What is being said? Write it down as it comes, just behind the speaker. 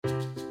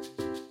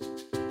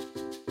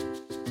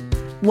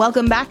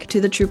Welcome back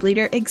to the Troop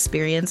Leader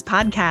Experience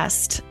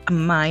podcast.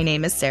 My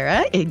name is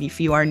Sarah, and if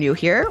you are new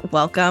here,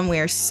 welcome. We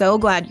are so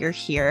glad you're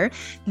here.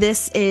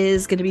 This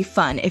is going to be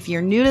fun. If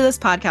you're new to this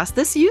podcast,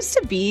 this used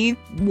to be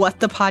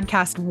what the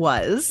podcast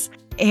was.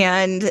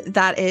 And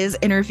that is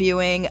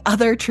interviewing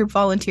other troop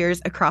volunteers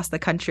across the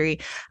country.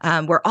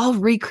 We're all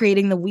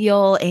recreating the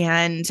wheel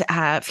and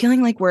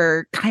feeling like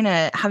we're kind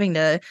of having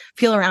to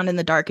feel around in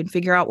the dark and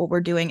figure out what we're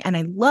doing. And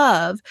I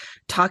love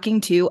talking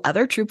to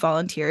other troop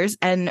volunteers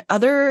and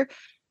other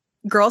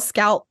Girl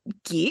Scout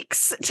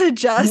geeks to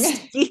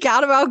just geek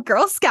out about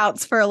Girl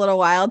Scouts for a little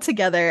while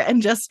together.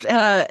 And just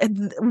I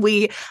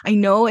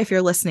know if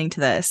you're listening to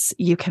this,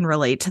 you can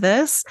relate to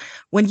this.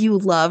 When you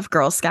love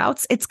Girl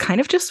Scouts, it's kind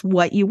of just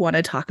what you want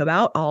to talk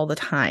about all the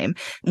time.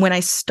 When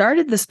I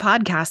started this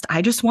podcast,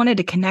 I just wanted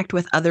to connect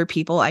with other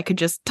people I could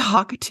just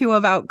talk to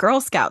about Girl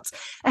Scouts.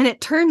 And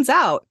it turns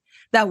out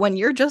that when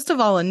you're just a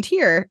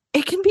volunteer,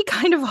 it can be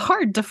kind of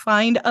hard to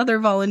find other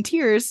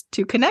volunteers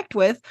to connect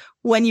with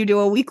when you do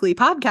a weekly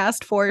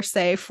podcast for,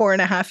 say,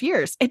 4.5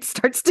 years. It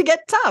starts to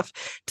get tough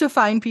to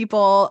find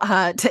people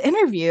to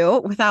interview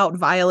without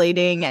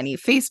violating any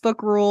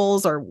Facebook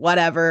rules or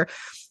whatever.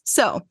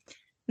 So,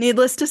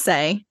 needless to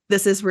say,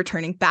 this is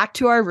returning back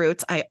to our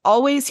roots. I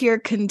always hear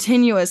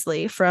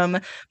continuously from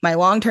my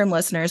long-term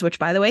listeners, which,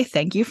 by the way,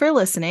 thank you for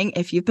listening.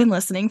 If you've been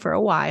listening for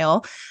a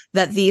while,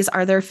 that these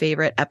are their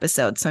favorite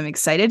episodes. So I'm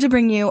excited to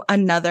bring you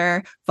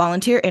another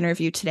volunteer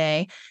interview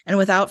today. And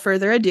without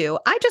further ado,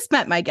 I just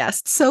met my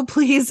guest. So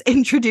please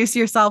introduce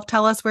yourself.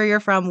 Tell us where you're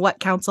from,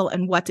 what council,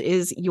 and what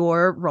is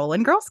your role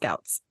in Girl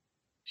Scouts.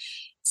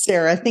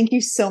 Sarah, thank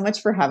you so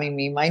much for having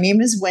me. My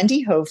name is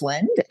Wendy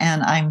Hovland,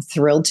 and I'm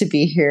thrilled to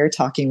be here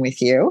talking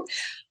with you.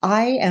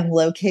 I am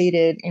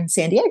located in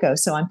San Diego,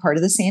 so I'm part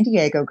of the San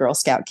Diego Girl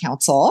Scout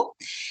Council.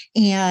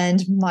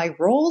 And my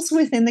roles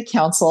within the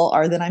council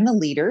are that I'm a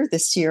leader.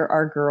 This year,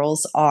 our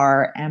girls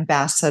are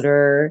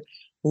ambassador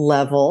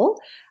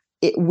level.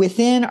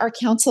 Within our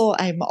council,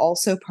 I'm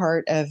also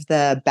part of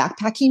the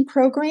backpacking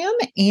program,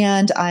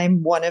 and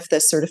I'm one of the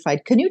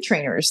certified canoe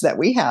trainers that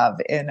we have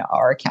in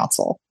our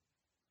council.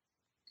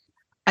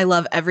 I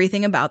love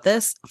everything about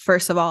this.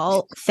 First of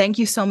all, thank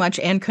you so much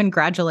and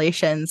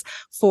congratulations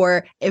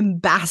for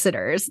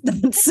ambassadors.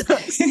 That's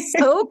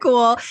so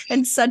cool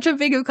and such a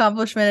big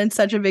accomplishment and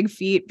such a big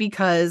feat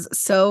because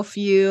so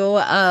few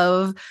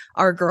of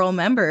our girl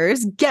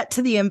members get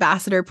to the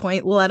ambassador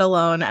point, let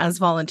alone as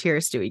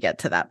volunteers do we get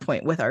to that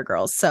point with our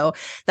girls. So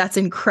that's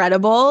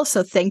incredible.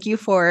 So thank you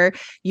for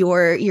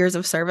your years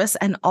of service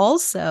and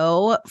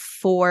also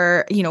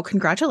for,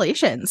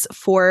 congratulations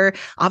for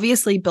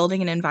obviously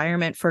building an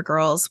environment for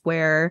girls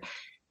where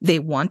they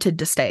wanted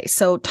to stay.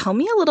 So tell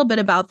me a little bit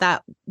about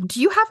that.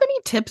 Do you have any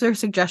tips or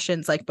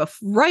suggestions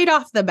right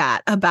off the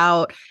bat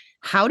about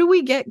how do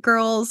we get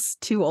girls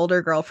to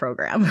older girl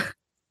program?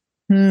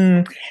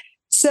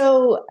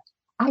 So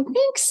I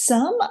think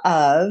some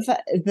of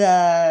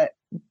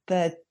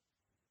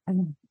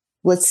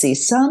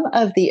some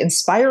of the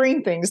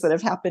inspiring things that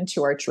have happened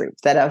to our troop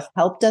that have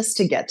helped us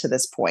to get to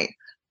this point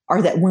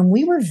are that when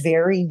we were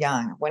very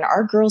young, when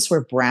our girls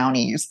were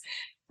brownies,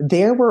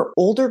 there were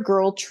older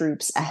girl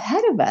troops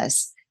ahead of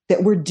us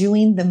that were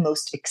doing the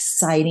most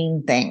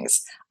exciting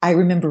things. I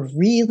remember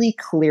really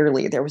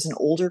clearly there was an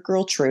older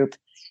girl troop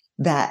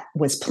that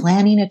was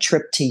planning a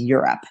trip to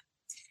Europe.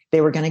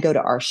 They were going to go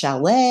to our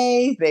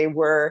chalet. They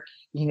were,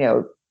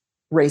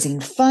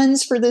 raising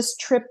funds for this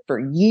trip for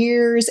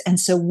years. And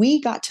so we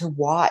got to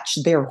watch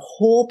their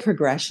whole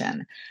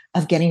progression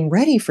of getting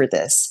ready for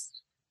this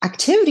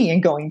activity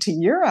and going to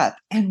Europe.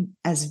 And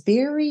as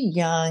very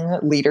young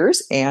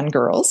leaders and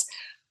girls,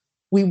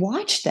 we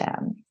watched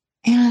them.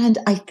 And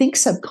I think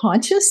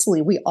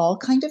subconsciously, we all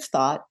kind of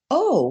thought,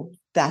 oh,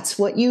 that's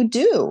what you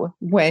do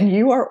when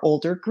you are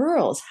older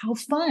girls. How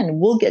fun.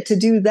 We'll get to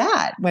do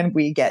that when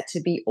we get to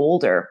be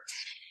older.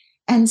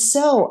 And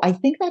so I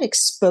think that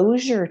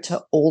exposure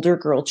to older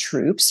girl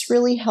troops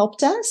really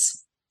helped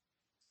us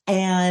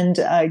and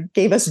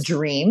gave us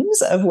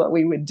dreams of what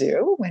we would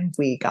do when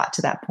we got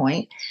to that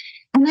point.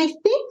 And I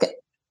think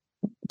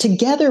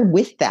together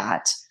with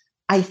that,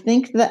 I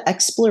think the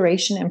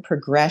exploration and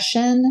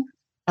progression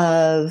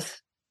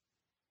of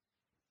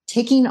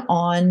taking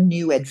on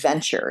new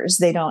adventures,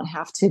 they don't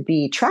have to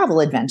be travel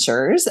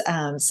adventures.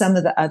 Some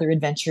of the other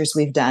adventures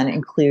we've done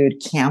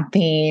include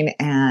camping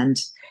and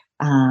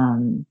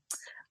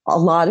a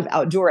lot of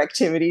outdoor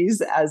activities.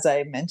 As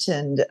I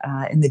mentioned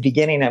in the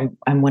beginning,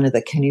 I'm one of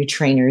the canoe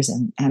trainers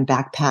and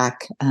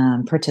backpack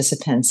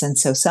participants. And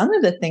so some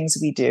of the things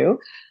we do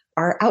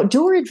are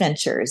outdoor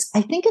adventures.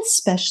 I think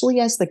especially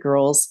as the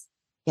girls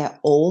get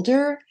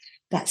older,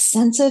 that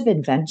sense of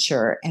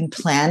adventure and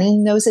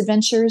planning those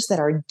adventures that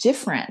are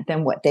different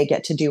than what they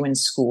get to do in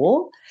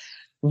school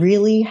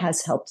really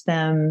has helped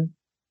them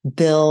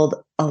build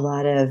a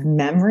lot of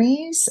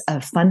memories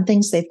of fun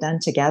things they've done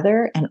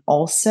together and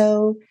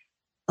also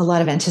a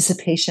lot of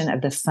anticipation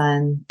of the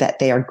fun that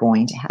they are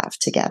going to have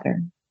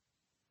together.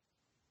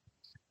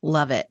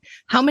 Love it.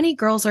 How many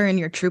girls are in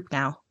your troop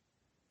now?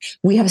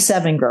 We have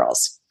 7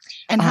 girls.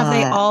 And have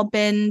they all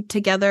been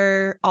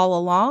together all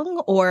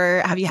along,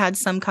 or have you had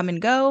some come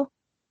and go?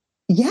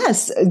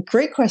 Yes,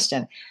 great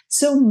question.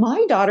 So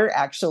my daughter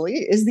actually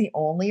is the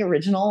only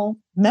original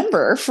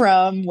member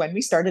from when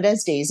we started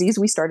as daisies.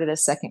 We started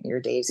as second year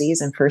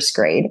daisies in first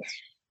grade.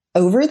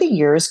 Over the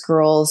years,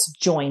 girls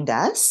joined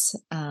us.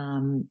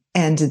 And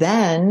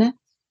then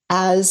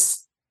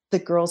as the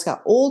girls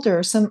got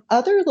older, some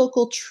other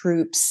local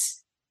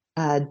troops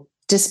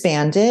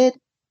disbanded,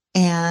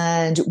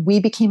 and we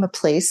became a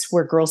place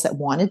where girls that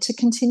wanted to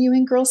continue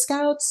in Girl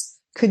Scouts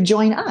could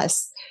join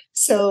us.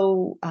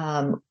 So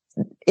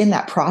in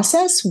that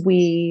process,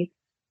 we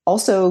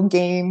also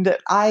gained,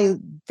 I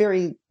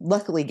very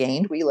luckily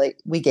gained,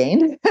 we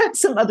gained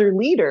some other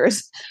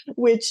leaders,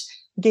 which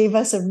gave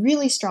us a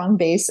really strong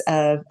base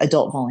of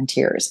adult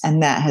volunteers.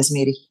 And that has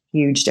made a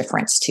huge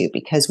difference too,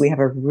 because we have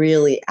I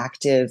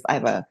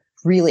have a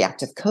really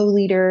active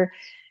co-leader.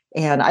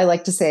 And I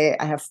like to say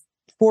I have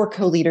 4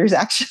 co-leaders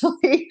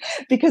actually,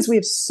 because we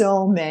have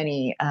so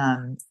many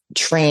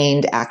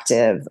trained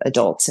active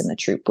adults in the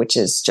troop, which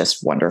is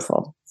just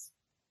wonderful.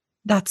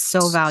 That's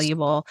so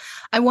valuable.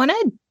 I want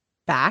to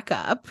back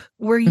up.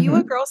 Were you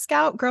a Girl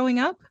Scout growing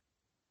up?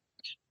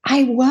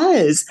 I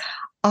was.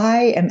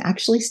 I am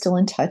actually still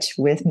in touch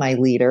with my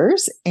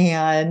leaders,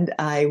 and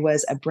I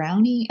was a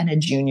brownie and a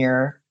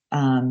junior.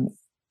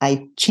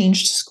 I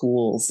changed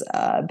schools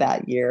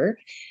that year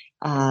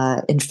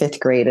in 5th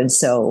grade, and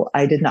so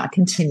I did not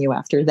continue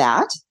after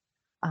that.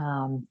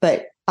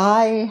 But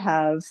I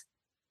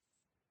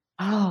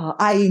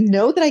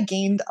know that I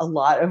gained a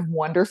lot of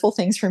wonderful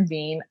things from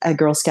being a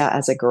Girl Scout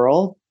as a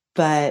girl,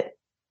 but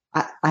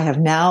I have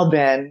now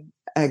been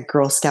a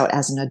Girl Scout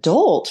as an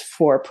adult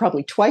for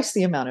probably twice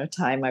the amount of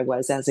time I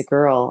was as a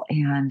girl.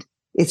 And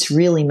it's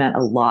really meant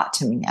a lot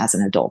to me as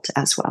an adult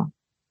as well.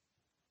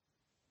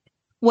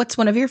 What's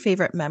one of your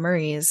favorite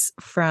memories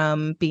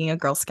from being a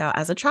Girl Scout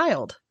as a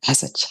child?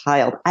 As a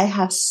child, I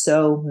have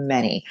so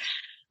many.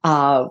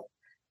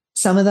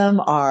 Some of them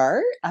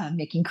are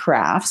making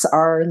crafts.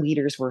 Our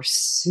leaders were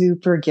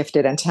super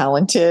gifted and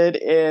talented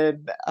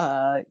in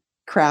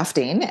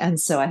crafting. And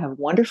so I have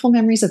wonderful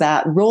memories of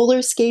that.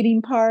 Roller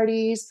skating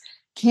parties,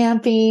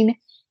 camping.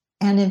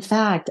 And in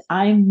fact,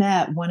 I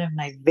met one of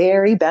my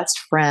very best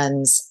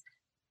friends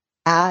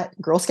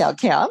at Girl Scout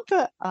camp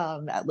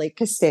at Lake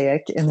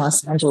Castaic in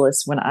Los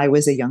Angeles when I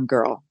was a young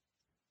girl.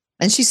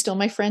 And she's still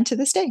my friend to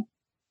this day.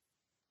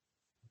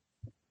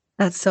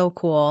 That's so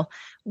cool.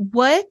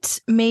 What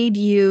made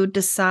you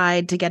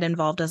decide to get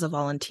involved as a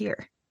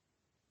volunteer?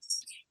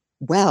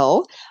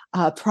 Well,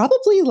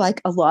 probably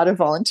like a lot of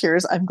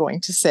volunteers, I'm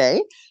going to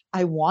say,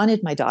 I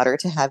wanted my daughter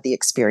to have the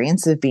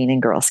experience of being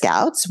in Girl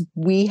Scouts.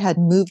 We had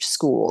moved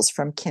schools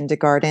from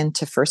kindergarten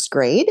to first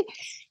grade,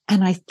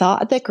 and I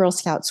thought that Girl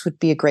Scouts would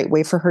be a great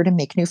way for her to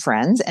make new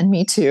friends, and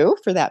me too,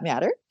 for that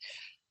matter.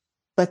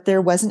 But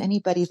there wasn't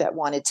anybody that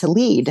wanted to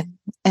lead.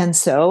 And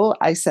so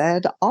I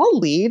said, I'll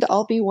lead.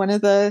 I'll be one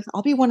of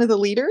the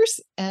leaders.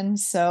 And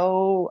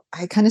so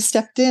I kind of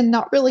stepped in,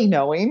 not really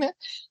knowing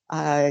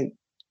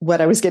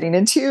what I was getting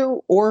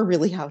into or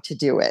really how to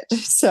do it.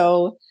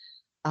 So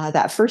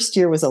that first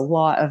year was a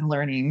lot of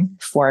learning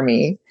for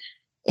me.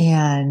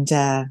 And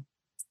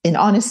in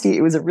honesty,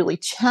 it was a really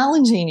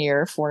challenging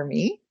year for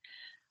me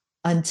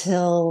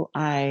until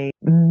I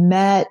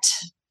met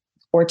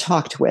or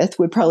talked with,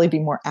 would probably be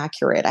more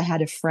accurate. I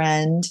had a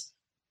friend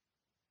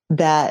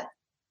that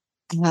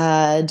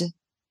had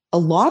a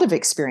lot of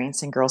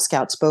experience in Girl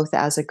Scouts, both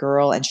as a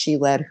girl, and she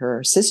led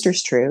her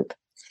sister's troop.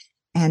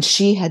 And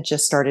she had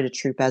just started a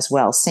troop as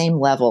well, same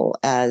level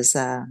as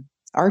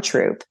our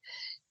troop.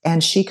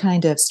 And she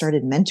kind of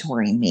started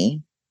mentoring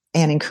me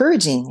and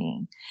encouraging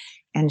me.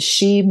 And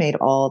she made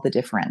all the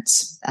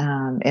difference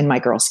in my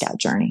Girl Scout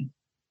journey.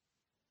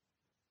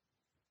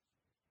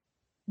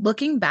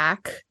 Looking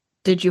back,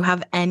 did you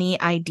have any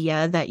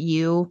idea that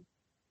you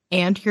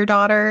and your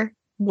daughter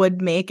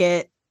would make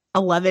it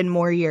 11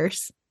 more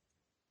years?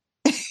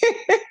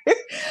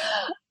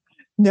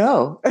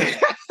 No.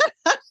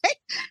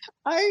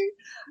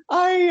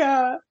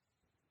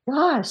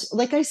 Gosh,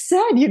 like I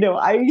said,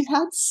 I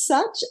had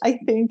such, I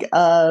think,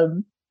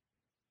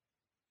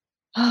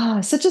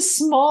 such a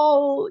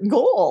small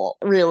goal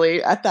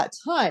really at that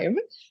time,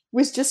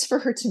 was just for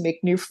her to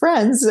make new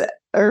friends,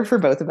 or for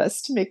both of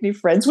us to make new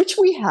friends, which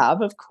we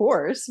have, of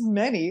course,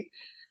 many.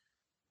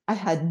 I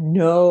had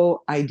no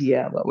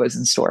idea what was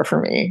in store for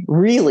me.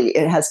 Really,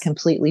 it has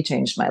completely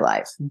changed my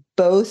life,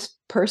 both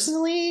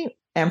personally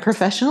and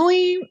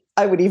professionally.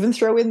 I would even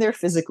throw in there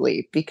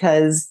physically,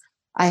 because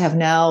I have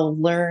now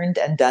learned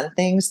and done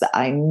things that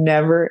I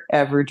never,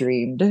 ever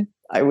dreamed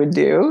I would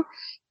do.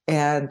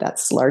 And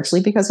that's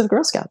largely because of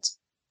Girl Scouts.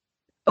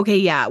 Okay,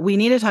 yeah, we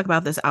need to talk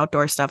about this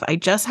outdoor stuff. I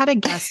just had a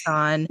guest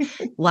on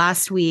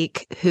last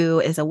week who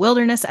is a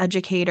wilderness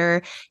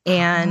educator,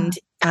 and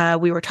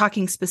we were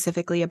talking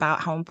specifically about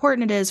how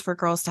important it is for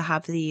girls to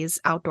have these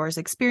outdoors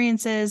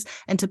experiences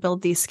and to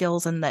build these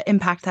skills and the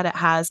impact that it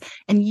has.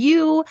 And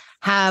you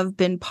have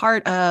been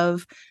part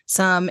of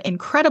some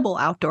incredible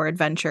outdoor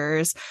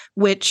adventures,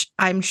 which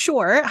I'm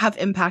sure have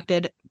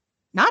impacted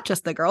not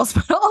just the girls,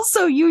 but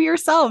also you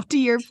yourself, to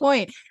your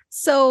point.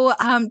 So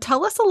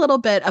tell us a little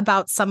bit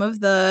about some of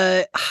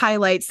the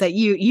highlights that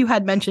you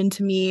had mentioned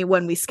to me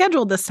when we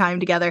scheduled this time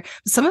together,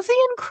 some of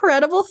the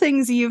incredible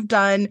things you've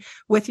done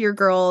with your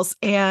girls,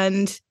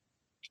 and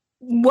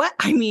what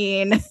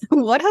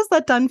has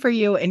that done for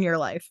you in your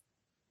life?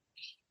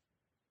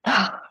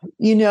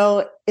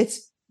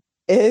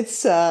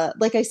 It's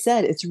like I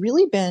said, it's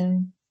really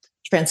been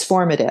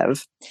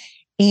transformative.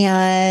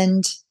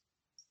 And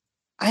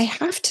I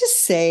have to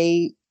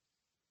say,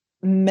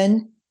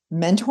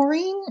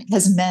 mentoring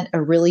has meant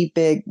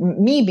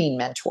me being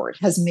mentored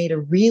has made a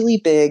really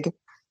big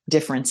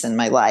difference in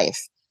my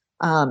life.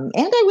 And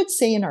I would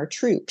say in our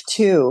troop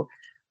too.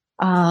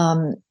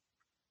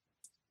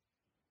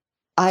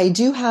 I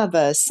do have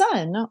a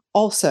son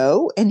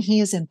also, and he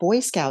is in Boy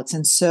Scouts.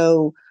 And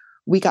so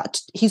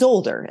he's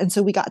older. And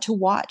so we got to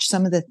watch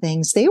some of the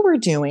things they were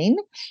doing.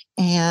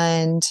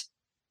 And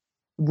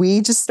we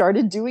just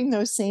started doing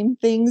those same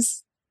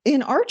things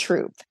in our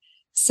troop.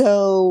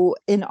 So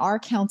in our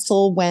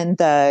council, when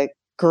the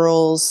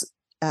girls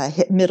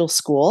hit middle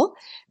school,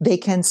 they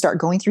can start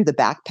going through the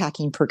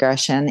backpacking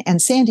progression.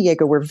 And San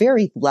Diego, we're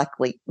very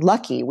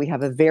lucky. We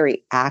have a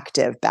very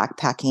active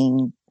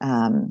backpacking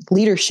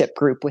leadership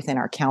group within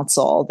our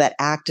council that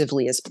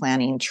actively is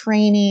planning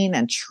training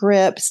and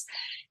trips.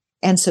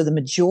 And so the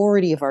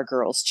majority of our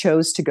girls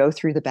chose to go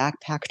through the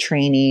backpack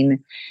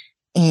training.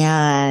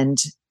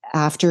 And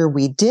after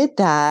we did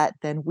that,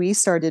 then we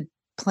started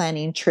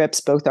planning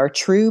trips, both our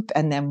troop,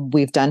 and then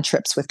we've done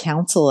trips with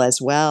council as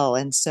well.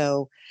 And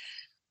so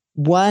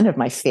one of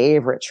my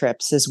favorite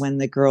trips is when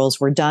the girls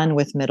were done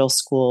with middle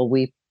school.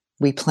 We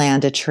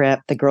planned a trip.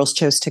 The girls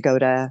chose to go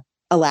to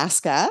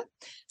Alaska.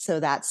 So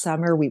that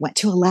summer we went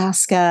to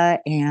Alaska,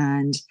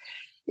 and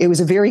it was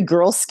a very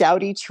Girl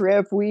Scouty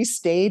trip. We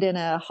stayed in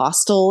a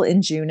hostel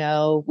in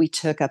Juneau. We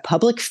took a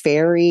public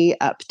ferry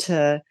up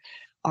to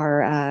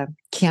our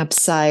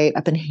campsite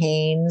up in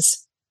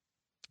Haines.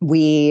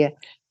 We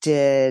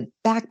did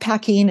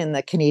backpacking in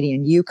the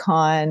Canadian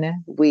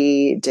Yukon.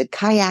 We did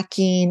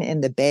kayaking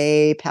in the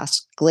bay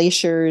past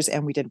glaciers,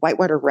 and we did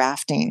whitewater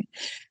rafting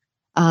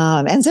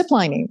and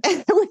ziplining.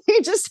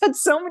 We just had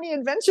so many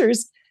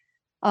adventures.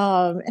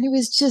 And it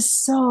was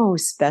just so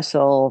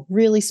special,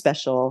 really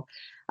special.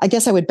 I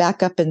guess I would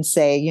back up and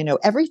say,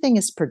 everything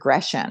is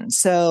progression.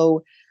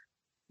 So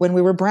when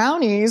we were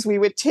brownies, we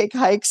would take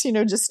hikes,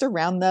 just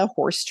around the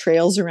horse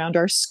trails around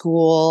our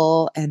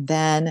school. And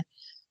then,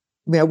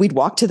 we'd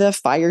walk to the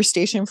fire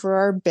station for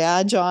our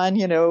badge on,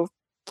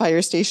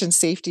 fire station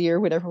safety or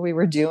whatever we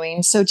were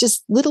doing. So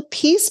just little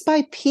piece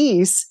by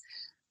piece,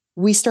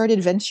 we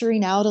started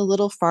venturing out a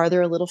little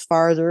farther.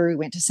 We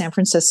went to San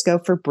Francisco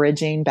for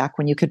bridging back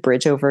when you could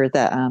bridge over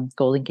the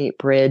Golden Gate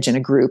Bridge in a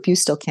group. You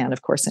still can,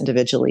 of course,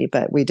 individually,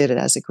 but we did it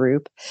as a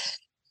group.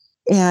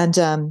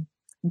 And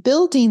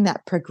building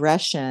that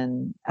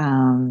progression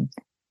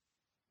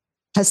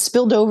has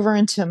spilled over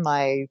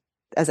into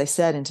as I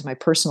said, into my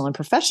personal and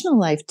professional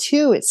life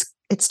too.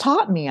 It's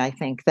taught me, I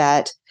think,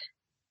 that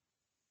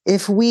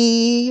if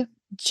we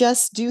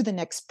just do the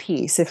next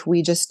piece, if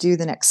we just do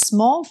the next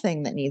small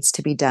thing that needs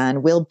to be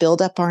done, we'll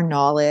build up our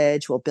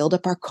knowledge, we'll build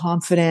up our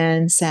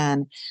confidence,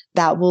 and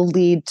that will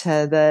lead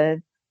to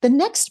the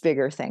next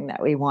bigger thing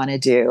that we want to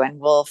do. And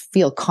we'll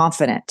feel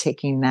confident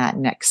taking that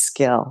next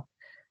skill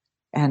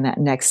and that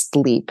next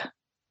leap.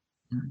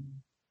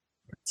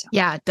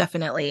 Yeah,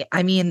 definitely.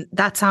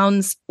 That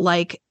sounds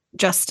like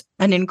just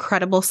an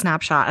incredible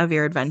snapshot of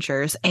your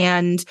adventures.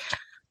 And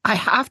I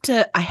have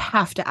to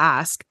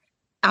ask,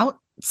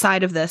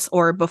 outside of this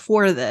or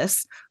before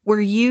this,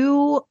 were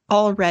you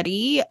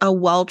already a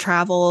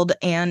well-traveled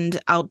and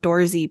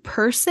outdoorsy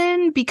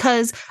person?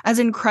 Because as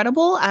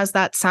incredible as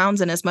that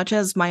sounds, and as much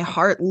as my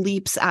heart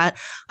leaps at,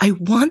 I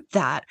want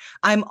that,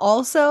 I'm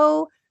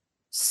also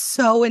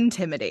so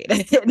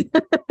intimidated.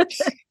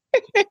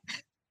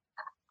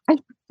 I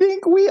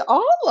think we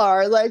all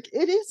are. Like,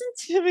 it is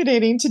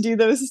intimidating to do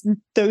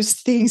those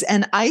things.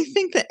 And I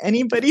think that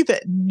anybody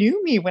that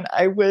knew me when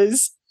I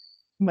was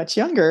much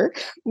younger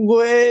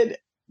would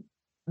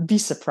be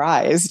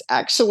surprised,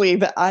 actually,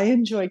 that I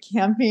enjoy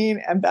camping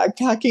and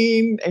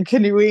backpacking and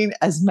canoeing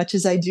as much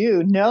as I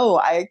do. No,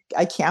 I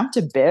camped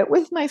a bit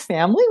with my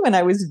family when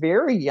I was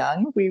very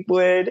young. We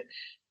would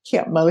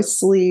camp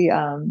mostly.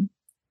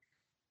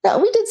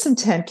 We did some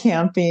tent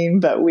camping,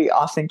 but we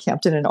often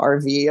camped in an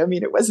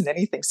RV. It wasn't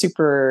anything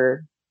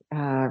super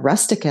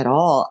rustic at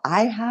all.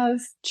 I have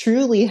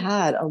truly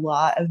had a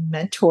lot of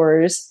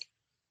mentors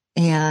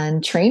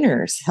and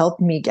trainers help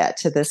me get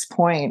to this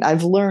point.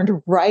 I've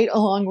learned right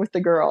along with the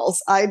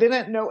girls. I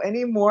didn't know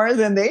any more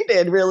than they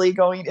did really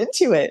going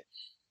into it.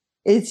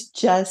 It's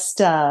just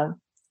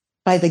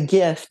by the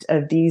gift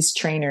of these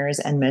trainers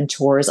and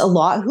mentors, a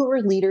lot who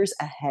were leaders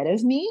ahead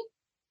of me,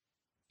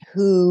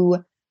 who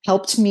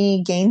helped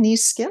me gain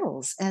these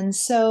skills. And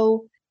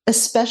so,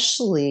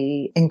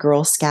 especially in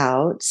Girl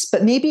Scouts,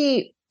 but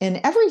maybe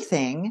in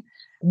everything,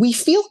 we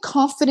feel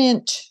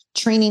confident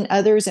training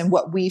others in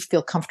what we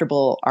feel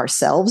comfortable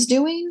ourselves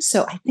doing.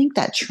 So I think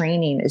that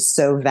training is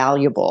so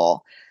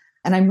valuable.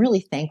 And I'm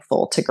really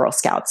thankful to Girl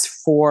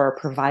Scouts for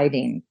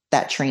providing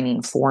that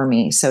training for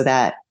me so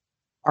that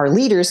our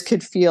leaders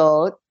could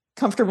feel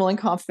comfortable and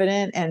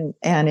confident and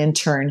in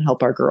turn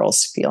help our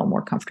girls feel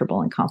more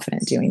comfortable and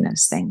confident doing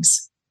those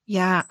things.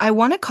 Yeah, I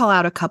want to call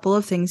out a couple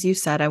of things you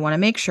said. I want to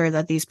make sure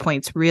that these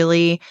points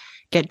really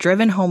get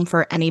driven home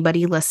for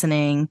anybody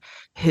listening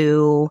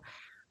who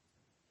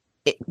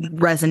it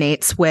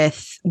resonates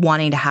with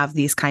wanting to have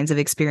these kinds of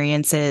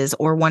experiences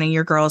or wanting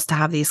your girls to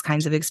have these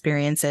kinds of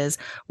experiences.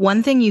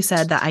 One thing you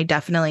said that I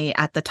definitely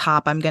at the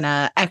top, I'm going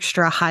to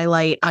extra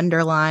highlight,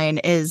 underline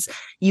is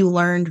you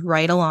learned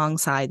right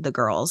alongside the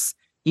girls.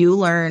 You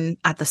learn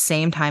at the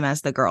same time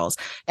as the girls.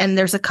 And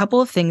there's a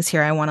couple of things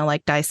here I want to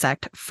like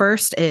dissect.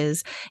 First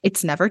is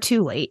it's never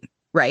too late,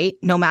 right?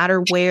 No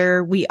matter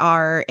where we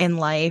are in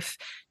life,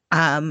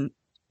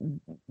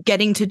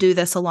 getting to do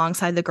this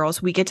alongside the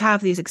girls, we get to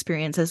have these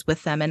experiences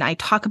with them. And I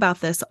talk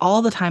about this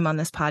all the time on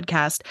this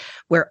podcast,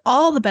 where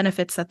all the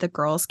benefits that the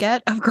girls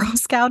get of Girl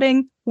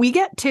Scouting, we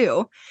get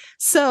too.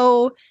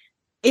 So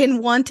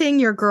in wanting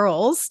your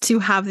girls to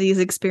have these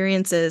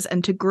experiences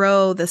and to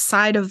grow the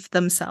side of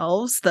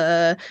themselves,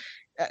 the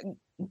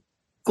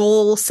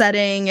goal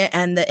setting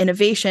and the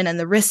innovation and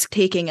the risk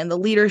taking and the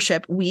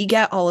leadership, we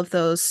get all of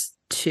those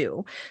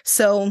too.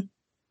 So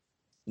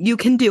you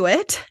can do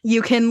it.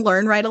 You can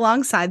learn right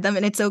alongside them,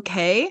 and it's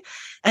okay.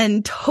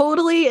 And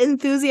totally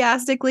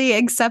enthusiastically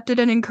accepted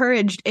and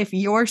encouraged if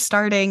you're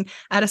starting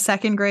at a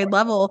second grade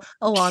level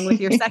along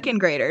with your second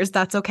graders.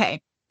 That's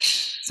okay.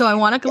 So I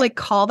want to like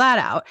call that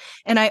out.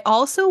 And I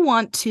also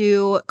want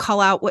to call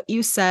out what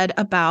you said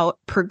about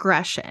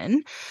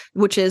progression,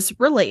 which is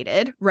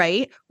related,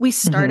 right? We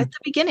start at the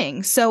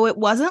beginning. So it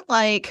wasn't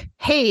like,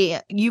 hey,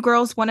 you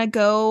girls want to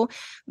go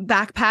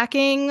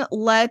backpacking?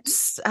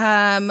 Let's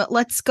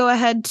go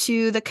ahead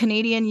to the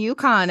Canadian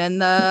Yukon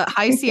and the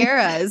High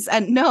Sierras.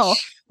 And no,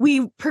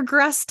 we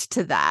progressed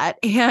to that.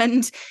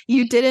 And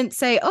you didn't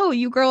say, oh,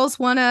 you girls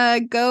want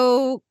to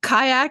go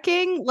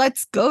kayaking?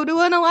 Let's go to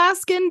an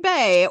Alaskan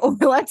bay, or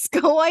let's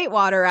go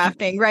whitewater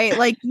rafting, right?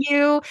 Like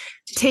you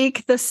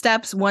take the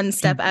steps one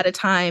step at a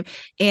time.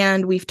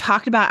 And we've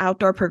talked about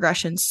outdoor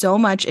progression so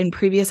much in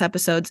previous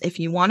episodes. If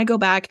you want to go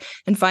back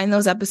and find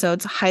those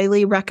episodes,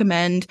 highly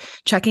recommend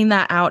checking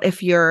that out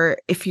if you're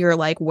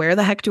like, where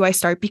the heck do I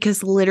start?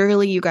 Because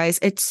literally, you guys,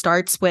 it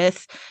starts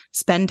with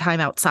spend time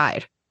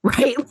outside.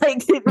 Right?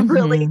 Like it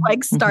really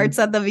like starts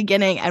at the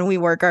beginning and we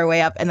work our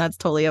way up, and that's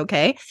totally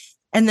okay.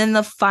 And then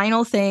the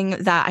final thing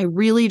that I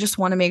really just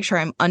want to make sure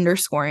I'm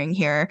underscoring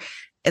here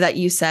that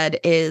you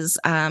said is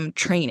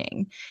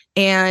training.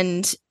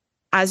 And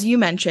as you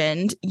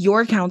mentioned,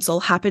 your council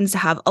happens to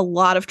have a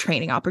lot of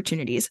training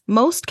opportunities.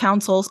 Most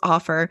councils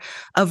offer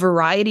a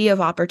variety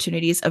of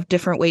opportunities of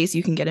different ways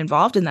you can get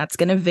involved. And that's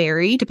going to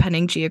vary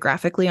depending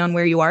geographically on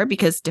where you are,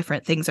 because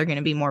different things are going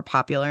to be more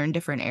popular in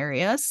different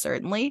areas,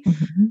 certainly.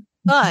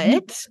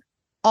 But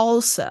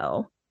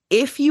also,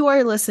 if you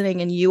are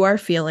listening and you are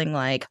feeling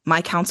like my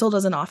council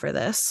doesn't offer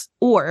this,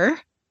 or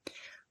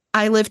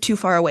I live too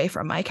far away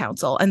from my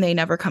council and they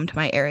never come to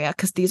my area,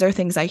 because these are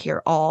things I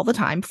hear all the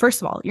time.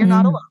 First of all, you're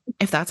not alone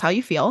if that's how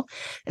you feel.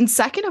 And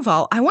second of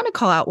all, I want to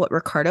call out what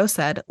Ricardo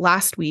said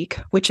last week,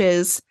 which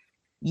is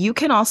you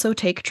can also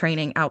take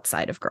training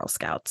outside of Girl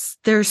Scouts.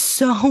 There's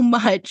so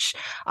much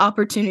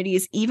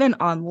opportunities, even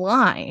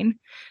online,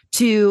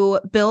 to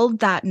build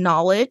that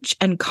knowledge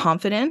and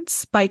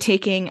confidence by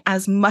taking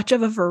as much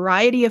of a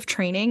variety of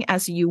training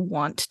as you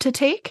want to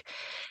take.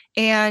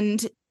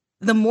 And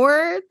the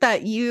more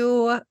that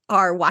you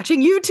are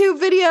watching YouTube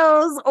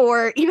videos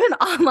or even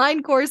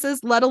online courses,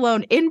 let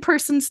alone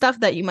in-person stuff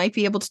that you might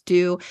be able to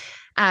do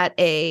at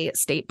a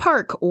state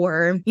park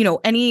or, you know,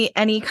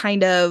 any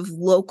kind of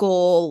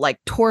local like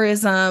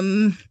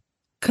tourism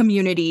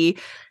community,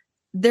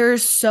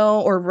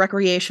 or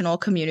recreational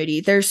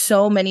community, there's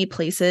so many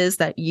places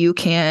that you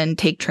can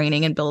take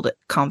training and build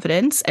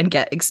confidence and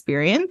get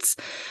experience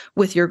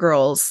with your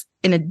girls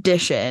in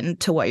addition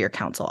to what your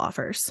council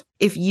offers.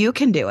 If you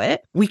can do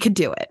it, we could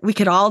do it. We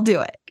could all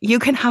do it. You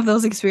can have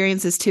those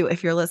experiences too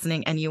if you're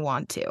listening and you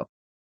want to.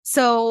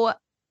 So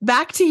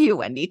back to you,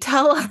 Wendy.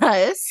 Tell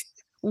us,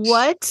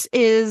 what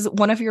is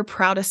one of your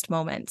proudest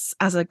moments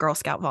as a Girl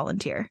Scout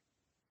volunteer?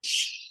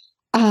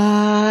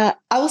 I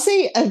will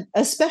say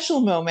a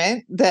special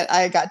moment that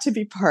I got to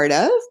be part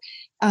of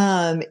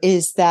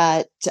is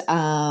that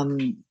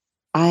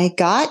I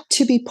got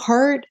to be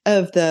part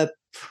of the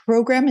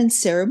program and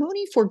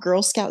ceremony for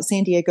Girl Scout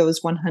San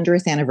Diego's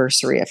 100th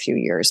anniversary a few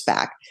years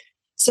back.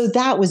 So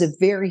that was a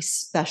very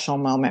special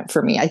moment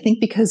for me. I think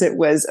because it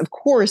was, of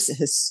course,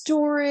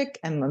 historic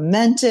and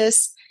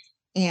momentous,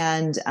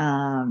 and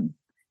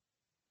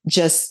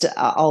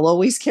I'll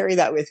always carry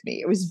that with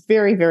me. It was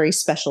very, very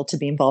special to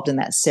be involved in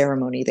that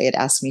ceremony. They had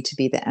asked me to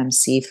be the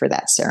MC for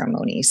that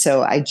ceremony.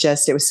 So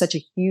it was such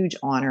a huge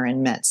honor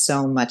and meant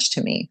so much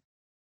to me.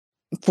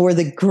 For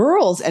the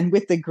girls and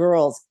with the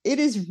girls, it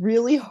is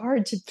really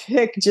hard to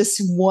pick just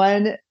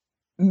one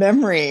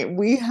memory.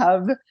 We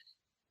have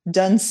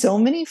done so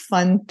many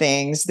fun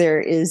things.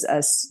 There is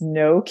a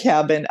snow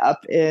cabin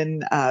up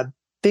in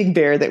Big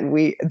Bear that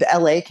the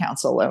LA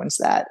Council owns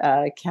that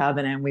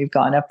cabin, and we've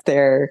gone up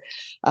there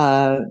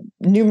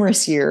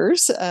numerous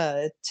years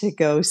to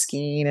go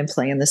skiing and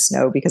play in the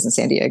snow, because in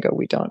San Diego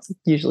we don't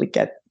usually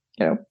get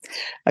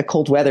a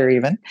cold weather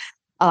even.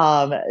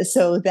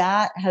 So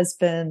that has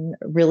been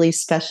really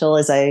special.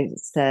 As I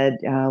said,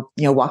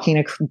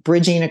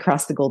 bridging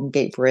across the Golden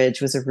Gate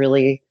Bridge was a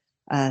really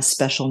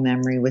special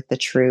memory with the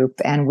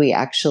troop, and we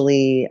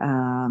actually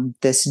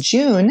this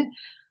June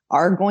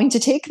are going to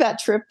take that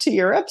trip to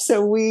Europe.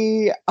 So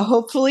we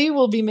hopefully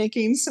will be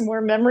making some more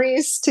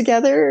memories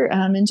together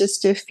in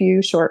just a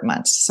few short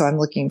months. So I'm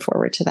looking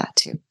forward to that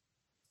too.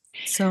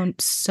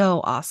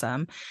 So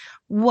awesome.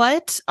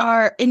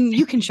 And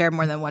you can share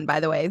more than one, by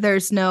the way,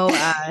 there's no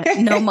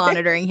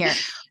monitoring here.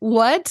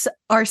 What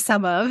are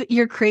some of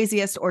your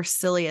craziest or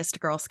silliest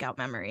Girl Scout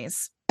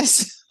memories?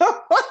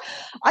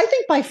 I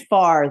think by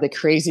far the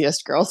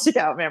craziest Girl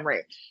Scout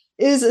memory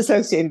is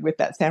associated with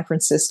that San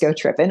Francisco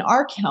trip. In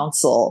our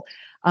council,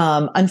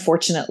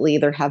 unfortunately,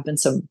 there have been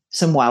some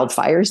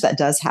wildfires. That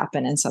does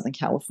happen in Southern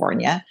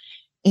California.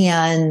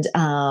 And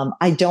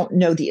I don't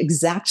know the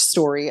exact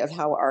story of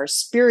how our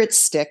spirit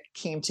stick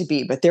came to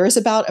be, but there is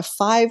about a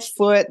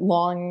 5-foot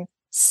long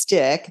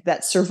stick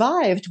that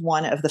survived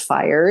one of the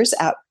fires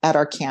at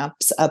our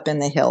camps up in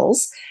the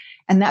hills.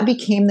 And that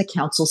became the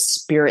council's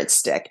spirit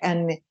stick.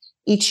 And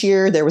each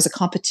year there was a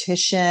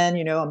competition,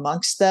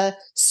 amongst the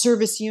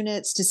service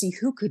units to see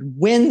who could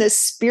win this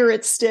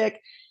spirit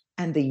stick.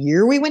 And the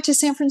year we went to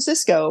San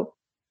Francisco,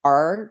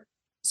 our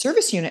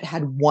service unit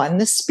had won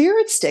the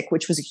spirit stick,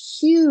 which was a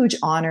huge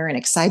honor and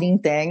exciting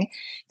thing.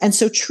 And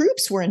so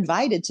troops were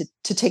invited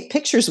to take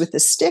pictures with the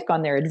stick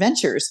on their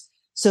adventures.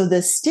 So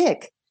the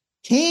stick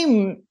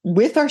came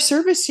with our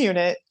service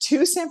unit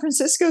to San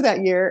Francisco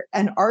that year,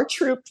 and our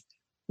troop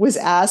was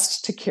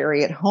asked to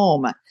carry it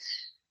home.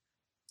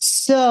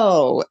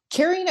 So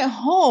carrying it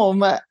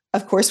home,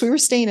 of course, we were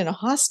staying in a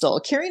hostel.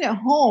 Carrying it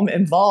home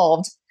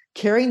involved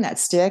carrying that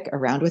stick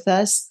around with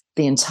us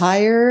the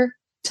entire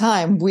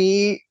time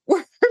we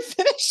were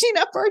finishing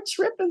up our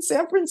trip in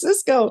San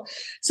Francisco.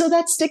 So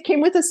that stick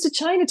came with us to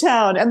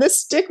Chinatown, and the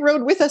stick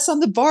rode with us on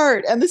the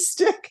BART, and the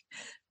stick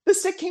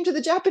came to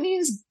the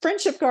Japanese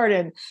Friendship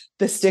Garden.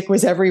 The stick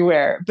was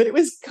everywhere, but it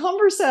was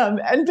cumbersome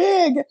and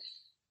big.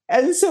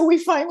 And so we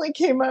finally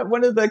came up,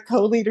 one of the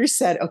co-leaders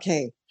said,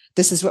 okay,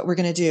 this is what we're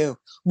going to do.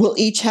 We'll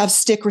each have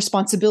stick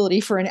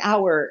responsibility for an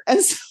hour.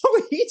 And so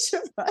each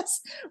of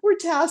us were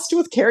tasked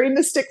with carrying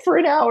the stick for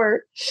an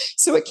hour.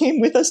 So it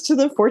came with us to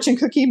the fortune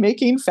cookie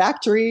making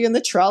factory and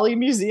the trolley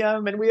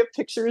museum. And we have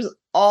pictures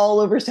all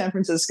over San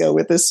Francisco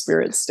with this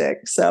spirit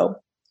stick. So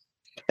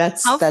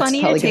that's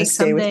probably going to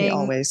stay with me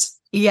always.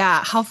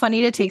 Yeah. How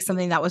funny to take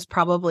something that was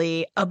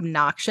probably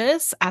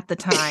obnoxious at the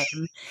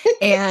time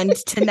and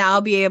to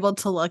now be able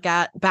to look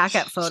back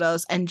at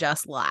photos and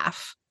just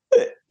laugh.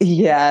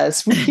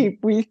 Yes,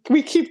 we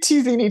keep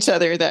teasing each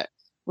other that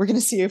we're going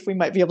to see if we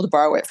might be able to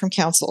borrow it from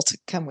council to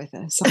come with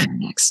us on our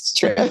next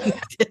trip.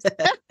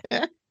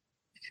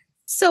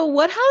 So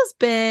what has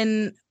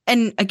been,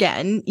 and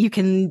again, you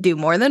can do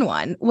more than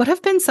one, what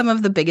have been some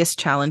of the biggest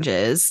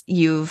challenges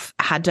you've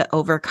had to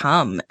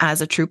overcome as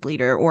a troop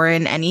leader or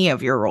in any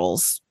of your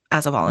roles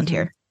as a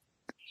volunteer?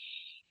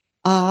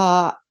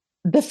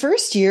 The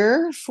first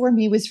year for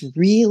me was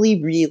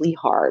really, really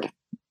hard.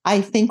 I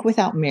think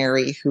without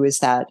Mary, who is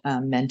that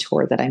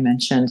mentor that I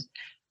mentioned,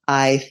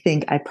 I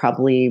think I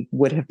probably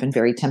would have been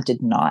very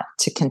tempted not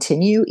to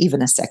continue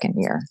even a second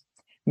year.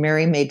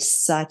 Mary made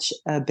such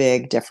a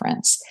big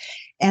difference.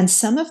 And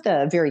some of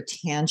the very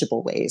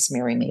tangible ways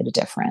Mary made a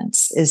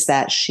difference is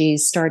that she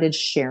started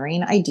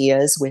sharing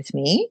ideas with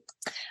me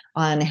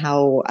on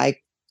how I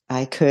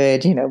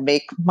could,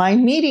 make my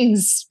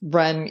meetings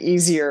run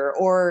easier,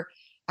 or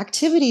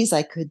activities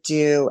I could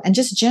do, and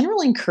just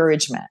general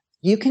encouragement.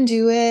 You can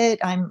do it.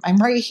 I'm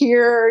right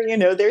here.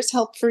 There's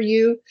help for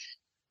you.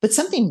 But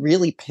something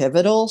really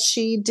pivotal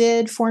she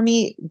did for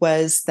me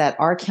was that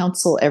our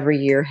council every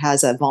year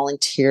has a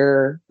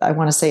volunteer, I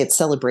want to say it's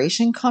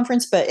celebration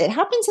conference, but it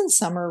happens in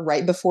summer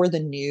right before the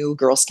new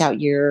Girl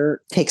Scout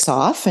year takes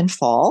off in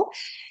fall.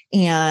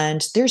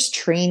 And there's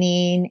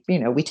training,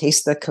 we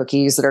taste the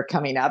cookies that are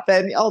coming up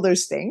and all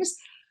those things.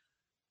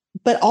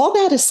 But all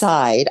that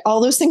aside,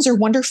 all those things are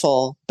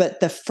wonderful.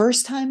 But the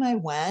first time I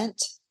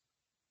went,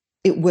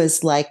 it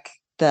was like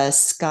the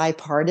sky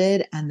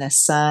parted and the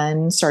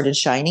sun started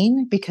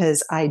shining,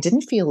 because I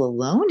didn't feel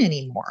alone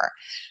anymore.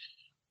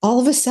 All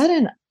of a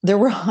sudden, there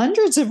were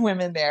hundreds of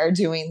women there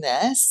doing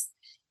this,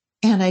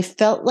 and I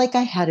felt like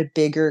I had a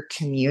bigger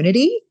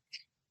community,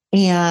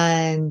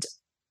 and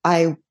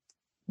I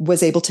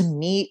was able to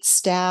meet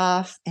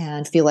staff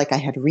and feel like I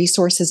had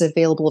resources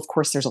available. Of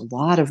course, there's a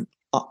lot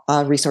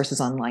of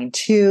resources online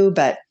too,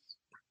 but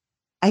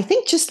I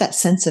think just that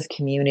sense of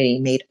community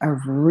made a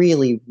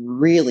really,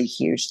 really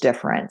huge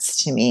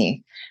difference to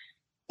me.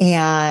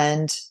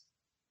 And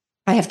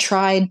I have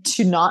tried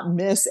to not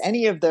miss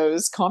any of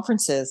those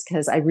conferences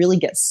because I really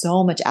get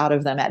so much out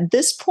of them. At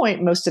this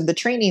point, most of the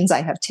trainings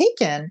I have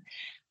taken,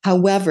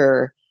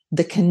 however,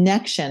 the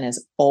connection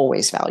is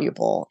always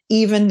valuable.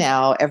 Even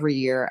now, every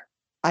year,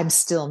 I'm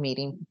still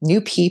meeting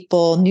new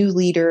people, new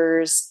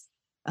leaders,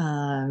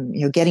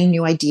 getting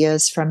new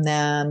ideas from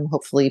them,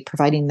 hopefully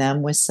providing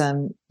them with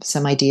some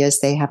ideas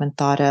they haven't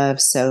thought of.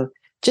 So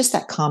just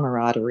that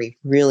camaraderie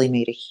really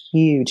made a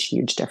huge,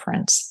 huge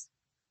difference.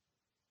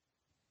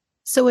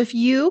 So if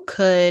you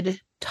could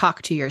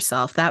talk to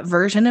yourself, that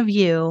version of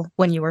you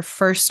when you were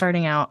first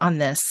starting out on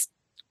this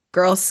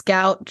Girl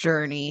Scout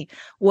journey,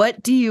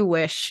 what do you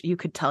wish you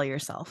could tell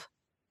yourself?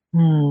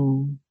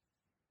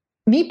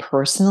 Me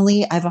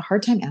personally, I have a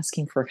hard time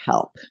asking for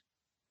help.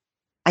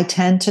 I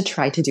tend to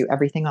try to do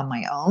everything on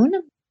my own.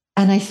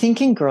 And I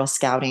think in Girl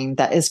Scouting,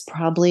 that is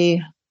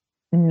probably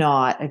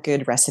not a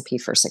good recipe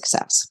for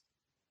success.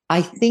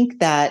 I think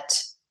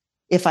that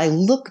if I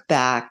look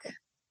back,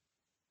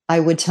 I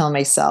would tell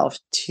myself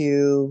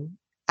to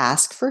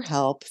ask for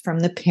help from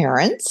the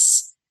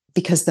parents,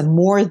 because the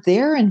more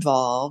they're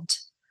involved,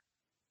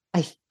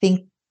 I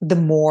think the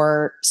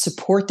more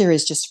support there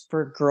is just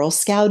for Girl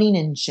Scouting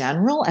in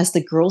general. As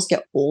the girls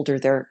get older,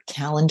 their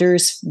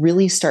calendars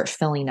really start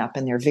filling up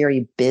and they're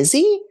very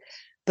busy.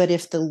 But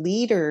if the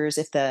leaders,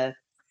 if the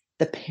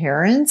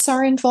parents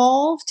are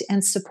involved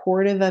and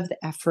supportive of the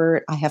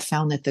effort, I have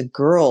found that the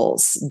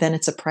girls, then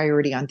it's a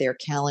priority on their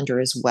calendar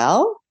as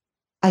well.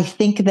 I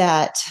think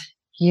that,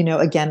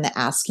 again, the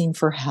asking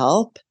for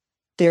help,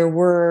 there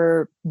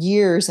were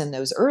years in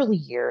those early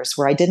years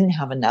where I didn't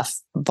have enough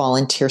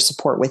volunteer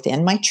support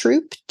within my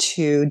troop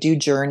to do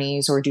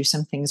journeys or do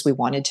some things we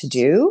wanted to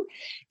do.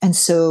 And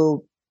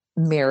so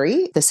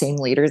Mary, the same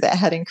leader that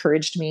had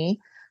encouraged me,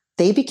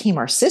 they became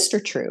our sister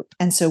troop.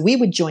 And so we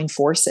would join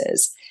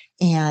forces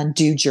and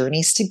do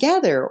journeys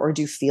together or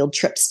do field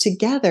trips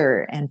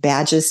together and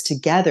badges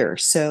together.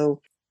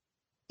 So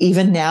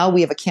even now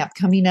we have a camp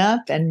coming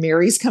up and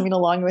Mary's coming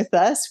along with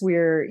us.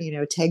 We're,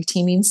 tag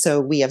teaming.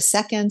 So we have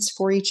seconds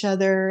for each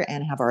other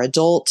and have our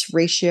adult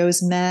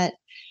ratios met.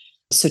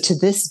 So to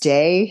this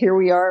day, here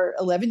we are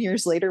 11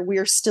 years later, we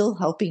are still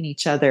helping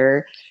each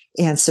other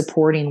and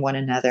supporting one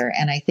another.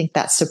 And I think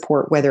that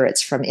support, whether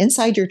it's from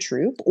inside your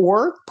troop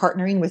or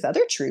partnering with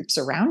other troops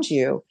around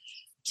you,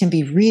 can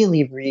be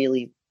really,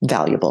 really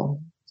valuable.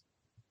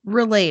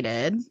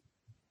 Related,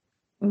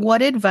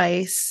 what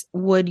advice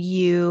would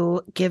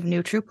you give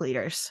new troop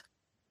leaders?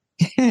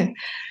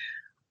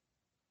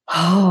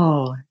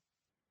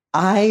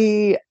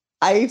 I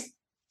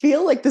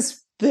feel like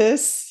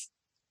this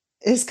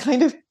is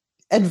kind of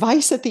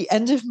advice at the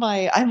end of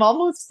I'm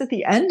almost at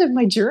the end of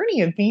my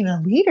journey of being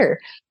a leader.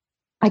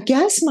 I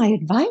guess my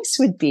advice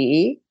would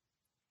be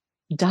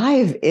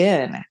dive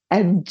in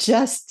and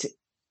just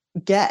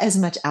get as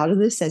much out of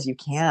this as you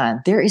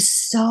can. There is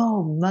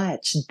so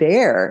much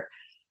there.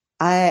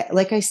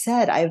 Like I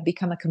said, I've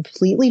become a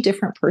completely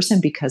different person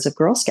because of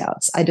Girl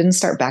Scouts. I didn't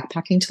start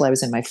backpacking till I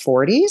was in my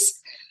 40s.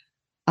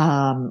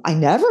 I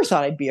never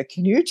thought I'd be a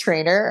canoe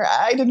trainer.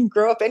 I didn't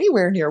grow up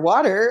anywhere near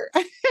water.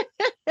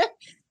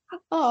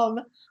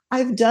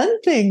 I've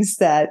done things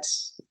that,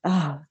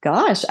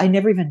 I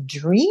never even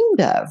dreamed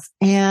of.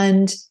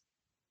 And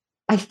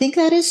I think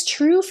that is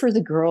true for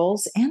the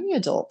girls and the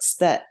adults,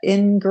 that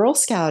in Girl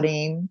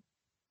Scouting,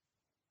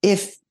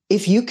 if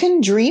you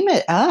can dream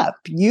it up,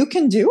 you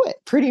can do it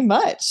pretty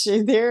much.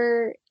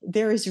 There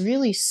is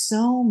really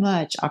so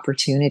much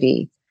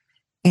opportunity.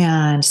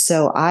 And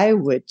so I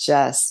would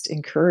just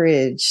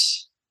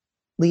encourage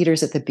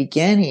leaders at the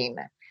beginning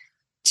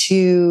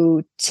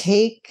to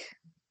take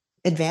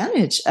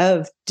advantage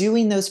of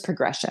doing those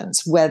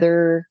progressions,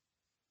 whether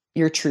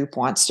your troop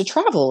wants to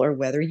travel or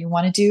whether you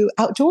want to do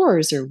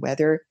outdoors or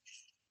whether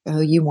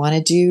you want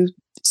to do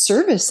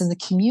service in the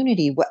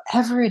community,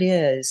 whatever it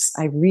is.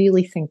 I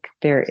really think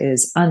there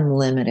is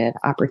unlimited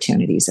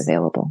opportunities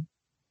available.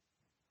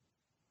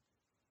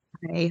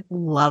 I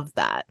love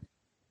that.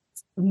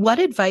 What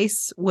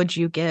advice would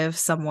you give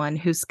someone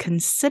who's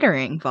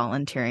considering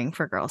volunteering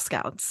for Girl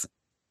Scouts?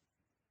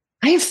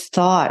 I have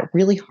thought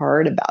really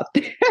hard about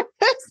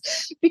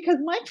this because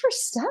my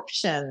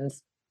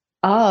perceptions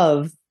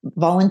of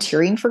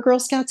volunteering for Girl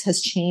Scouts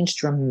has changed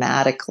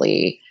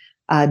dramatically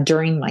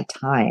during my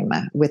time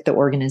with the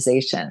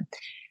organization.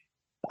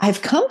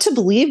 I've come to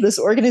believe this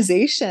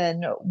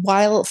organization,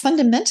 while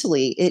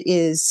fundamentally it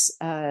is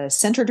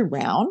centered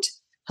around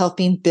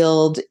helping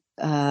build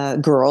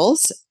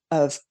girls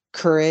of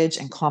courage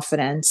and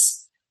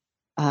confidence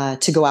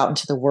to go out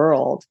into the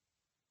world.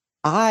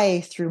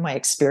 I, through my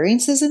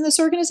experiences in this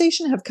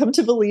organization, have come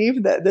to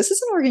believe that this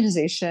is an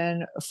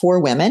organization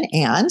for women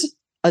and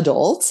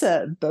adults,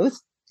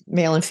 both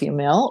male and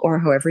female, or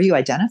however you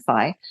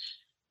identify,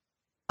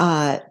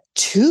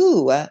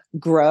 to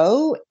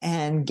grow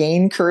and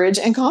gain courage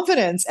and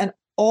confidence. And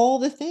all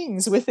the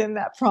things within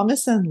that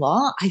promise and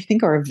law, I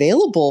think, are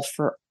available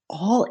for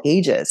all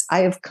ages. I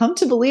have come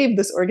to believe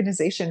this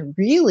organization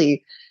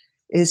really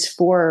is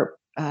for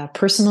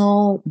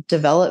personal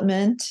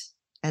development.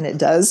 And it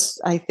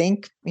does, I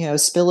think,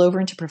 spill over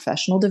into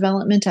professional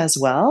development as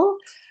well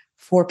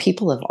for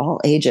people of all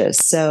ages.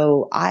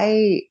 So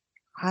I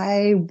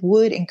I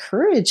would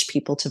encourage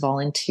people to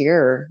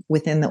volunteer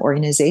within the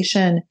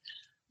organization,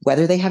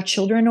 whether they have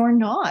children or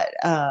not,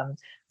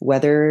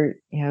 whether,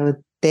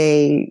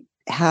 they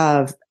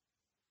have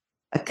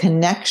a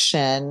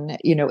connection,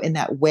 in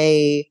that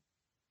way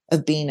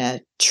of being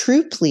a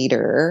troop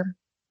leader.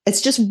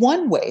 It's just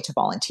one way to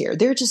volunteer.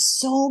 There are just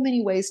so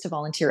many ways to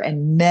volunteer,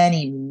 and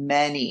many,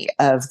 many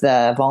of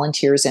the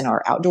volunteers in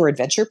our outdoor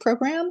adventure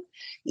program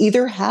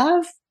either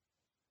have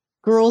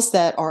girls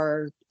that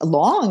are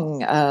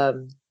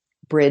long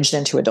bridged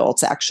into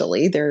adults.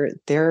 Actually,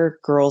 their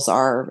girls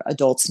are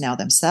adults now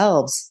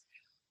themselves,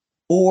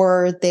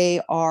 or they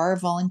are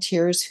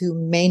volunteers who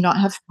may not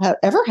have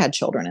ever had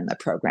children in the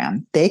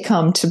program. They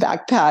come to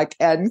backpack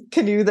and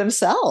canoe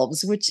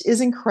themselves, which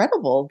is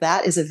incredible.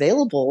 That is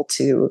available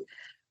to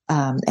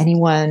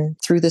anyone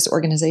through this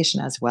organization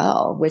as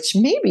well, which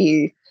may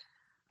be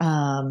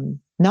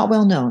not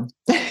well known,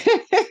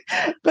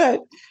 but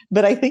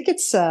I think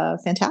it's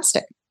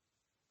fantastic.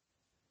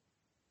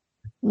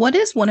 What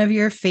is one of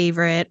your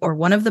favorite or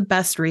one of the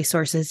best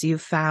resources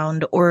you've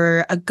found,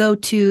 or a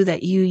go-to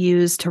that you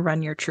use to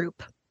run your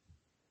troop?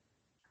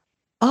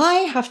 I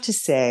have to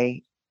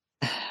say,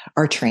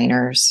 our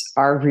trainers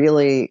are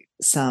really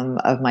some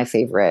of my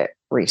favorite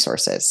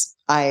resources.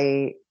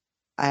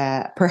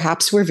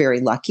 Perhaps we're very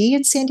lucky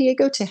in San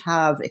Diego to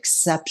have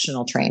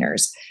exceptional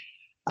trainers.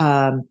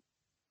 But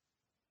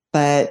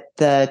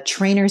the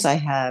trainers I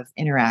have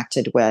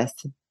interacted with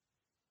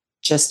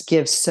just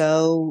give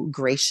so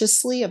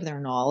graciously of their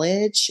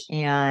knowledge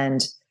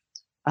and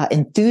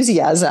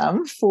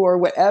enthusiasm for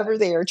whatever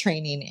they are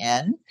training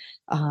in.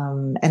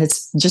 And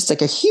it's just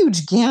like a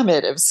huge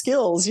gamut of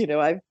skills.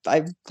 I've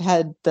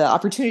had the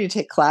opportunity to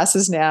take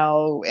classes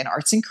now in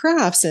arts and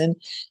crafts, and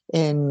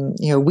in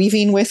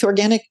weaving with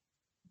organic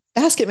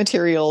basket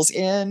materials,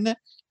 in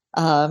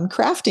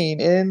crafting,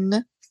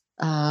 in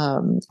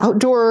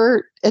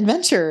outdoor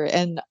adventure,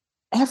 and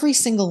every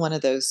single one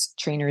of those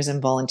trainers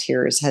and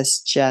volunteers has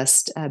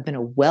just been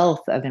a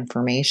wealth of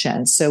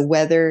information. So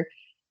whether,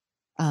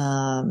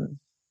 as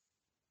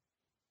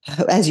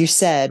you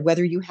said,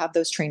 whether you have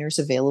those trainers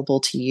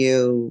available to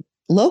you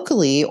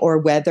locally or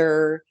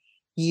whether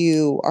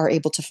you are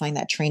able to find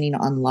that training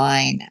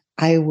online,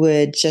 I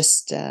would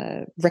just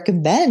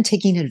recommend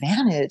taking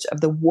advantage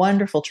of the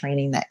wonderful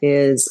training that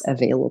is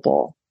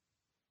available.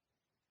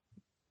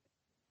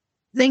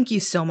 Thank you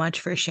so much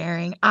for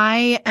sharing.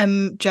 I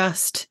am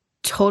just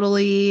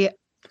totally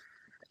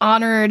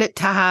honored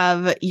to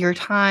have your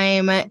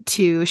time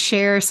to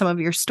share some of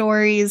your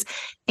stories,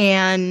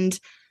 and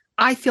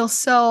I feel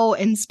so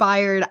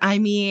inspired. I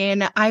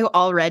mean,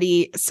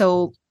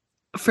 so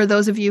for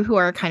those of you who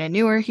are kind of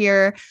newer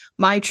here,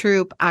 my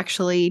troop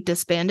actually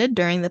disbanded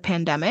during the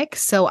pandemic.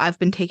 So I've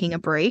been taking a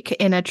break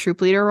in a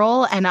troop leader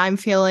role, and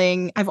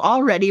I've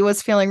already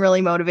was feeling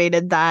really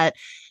motivated that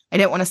I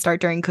didn't want to start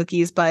during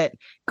cookies, but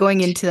going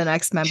into the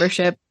next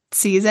membership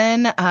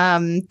season,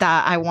 that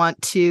I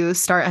want to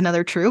start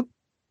another troop.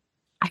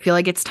 I feel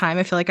like it's time.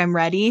 I feel like I'm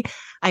ready.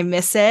 I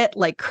miss it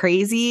like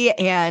crazy.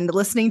 And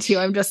listening to you,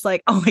 I'm just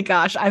like, oh my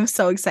gosh, I'm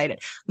so excited.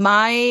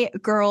 My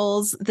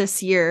girls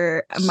this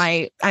year,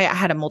 I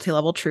had a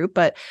multi-level troop,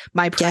 but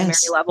my primary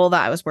level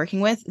that I was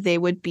working with, they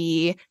would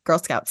be Girl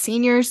Scout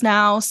seniors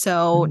now.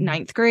 So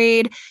ninth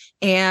grade,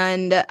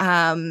 and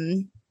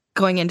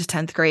going into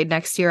 10th grade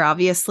next year,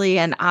 obviously.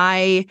 And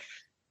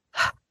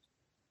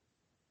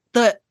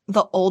the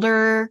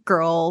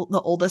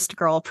oldest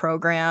girl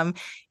program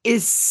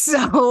is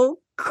so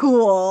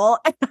cool.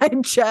 I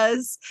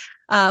just,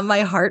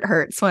 my heart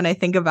hurts when I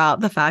think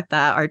about the fact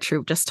that our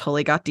troop just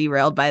totally got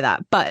derailed by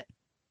that. But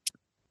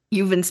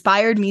you've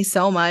inspired me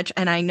so much,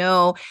 and I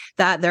know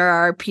that there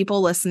are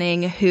people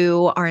listening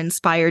who are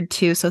inspired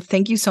too. So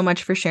thank you so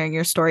much for sharing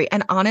your story.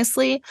 And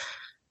honestly,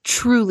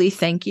 truly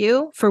thank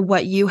you for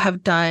what you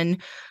have done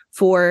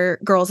for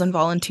girls and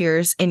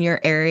volunteers in your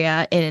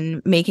area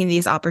in making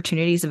these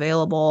opportunities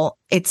available.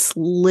 It's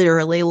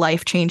literally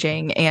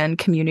life-changing and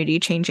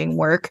community-changing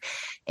work.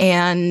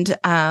 And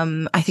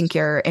I think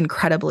you're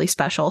incredibly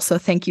special. So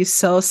thank you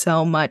so,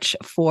 so much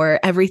for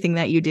everything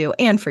that you do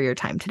and for your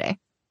time today.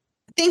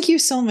 Thank you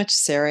so much,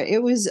 Sarah.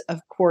 It was,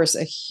 of course,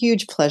 a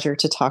huge pleasure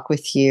to talk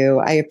with you.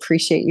 I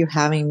appreciate you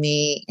having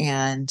me.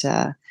 And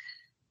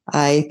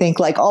I think,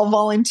 like all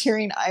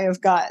volunteering,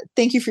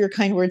 thank you for your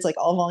kind words. Like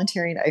all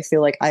volunteering, I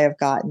feel like I have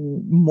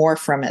gotten more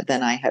from it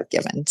than I have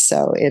given.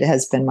 So it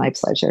has been my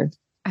pleasure.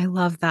 I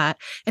love that.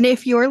 And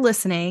if you're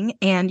listening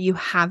and you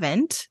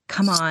haven't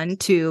come on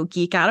to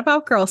geek out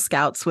about Girl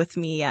Scouts with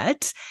me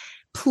yet,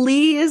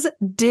 please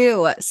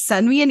do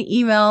send me an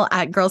email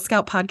at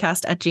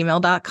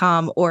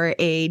girlscoutpodcast@gmail.com or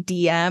a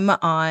DM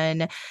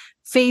on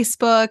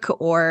Facebook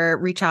or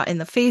reach out in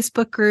the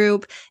Facebook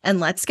group and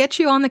let's get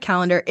you on the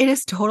calendar. It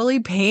is totally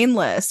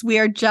painless. We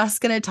are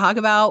just going to talk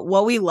about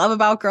what we love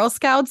about Girl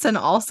Scouts and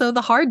also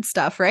the hard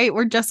stuff, right?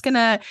 We're just going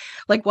to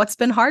like what's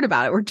been hard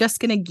about it. We're just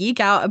going to geek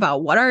out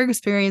about what our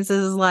experience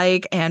is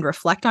like and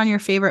reflect on your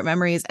favorite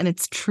memories. And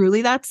it's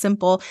truly that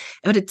simple,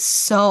 but it's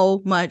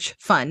so much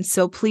fun.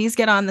 So please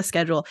get on the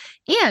schedule.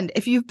 And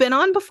if you've been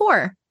on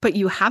before, but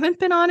you haven't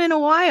been on in a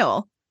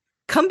while,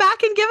 come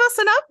back and give us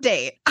an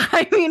update.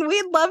 I mean,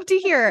 we'd love to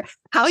hear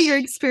how your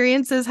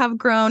experiences have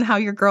grown, how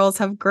your girls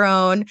have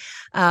grown,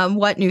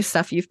 what new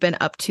stuff you've been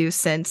up to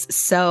since.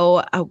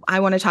 So I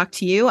want to talk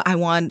to you. I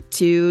want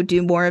to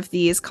do more of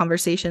these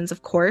conversations,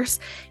 of course,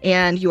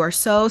 and you are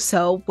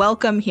so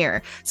welcome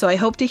here. So I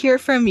hope to hear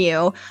from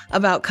you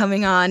about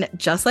coming on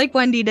just like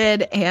Wendy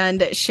did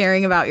and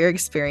sharing about your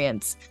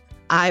experience.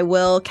 I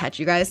will catch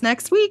you guys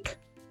next week.